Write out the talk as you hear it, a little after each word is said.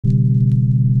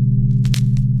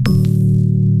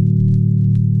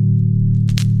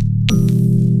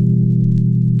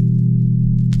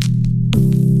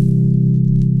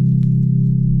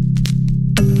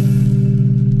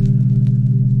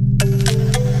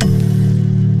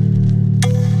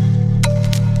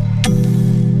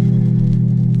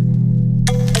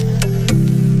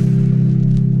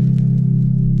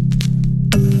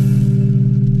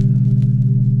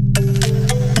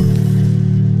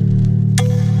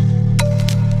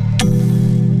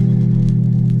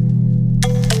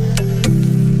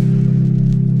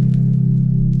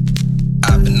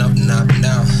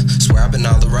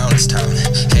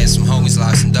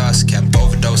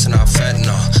overdosing on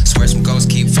fentanyl. Swear some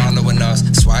ghosts keep following us,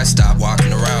 that's why I stopped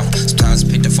walking around. Sometimes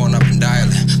I pick the phone up and dial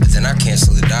it, but then I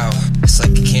cancel it out. It's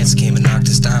like a cancer came and knocked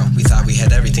us down. We thought we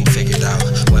had everything figured out.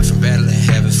 Went from battling,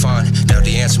 having fun, now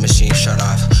the answer machine shut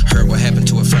off. Heard what happened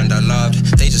to a friend I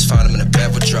loved, they just found him in a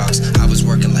bed with drugs. I was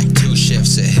working like 2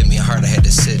 shifts, it hit me hard, I had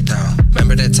to sit down.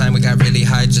 Remember that time we got really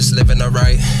high, just living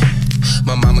alright?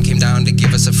 My mama came down to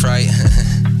give us a fright.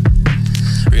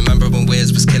 Remember when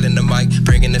Wiz was killing the mic,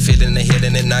 bringing the feeling of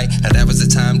healing at night? Now that was the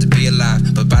time to be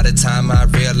alive, but by the time I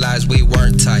realized we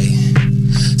weren't tight.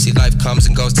 See, life comes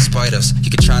and goes despite us. You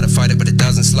can try to fight it, but it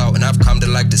doesn't slow. And I've come to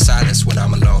like the silence when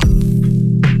I'm alone.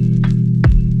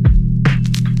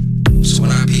 So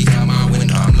when I peek out my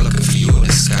window, I'm looking for you in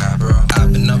the sky, bro.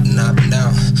 I've been up and I've been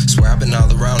down, swear I've been all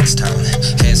around this town.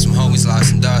 Had some homies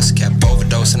lost in dust, kept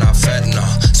overdosing on fentanyl.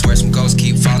 Swear some ghosts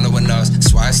keep following us,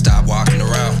 that's why I stopped walking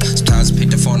around. Sometimes I pick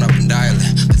the phone up and dial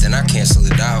it, but then I cancel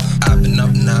it out. I've been up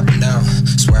and I've been down,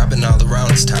 swear I've been all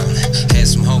around this town. Had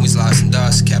some homies lost in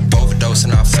dust, kept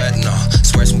overdosing on fentanyl.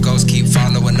 Swear some ghosts keep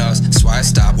following us, that's why I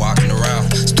stopped walking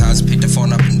around. Sometimes I pick the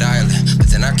phone up and dial it, but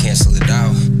then I cancel it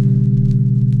out.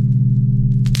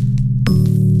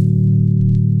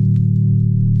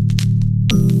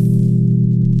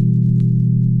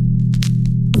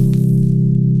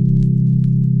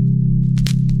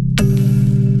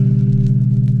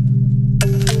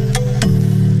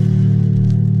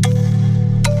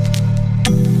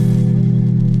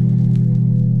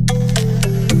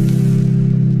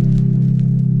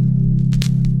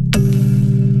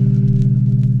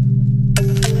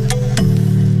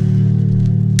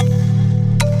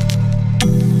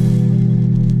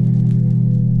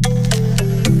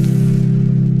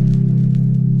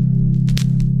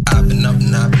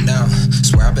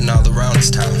 Swear I've been all around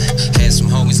this town. Had some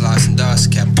homies lost in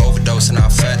dust, kept overdosing on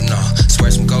fentanyl.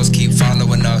 Swear some ghosts keep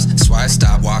following us, that's why I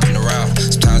stopped walking around.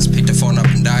 Sometimes I pick the phone up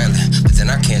and dial it, but then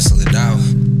I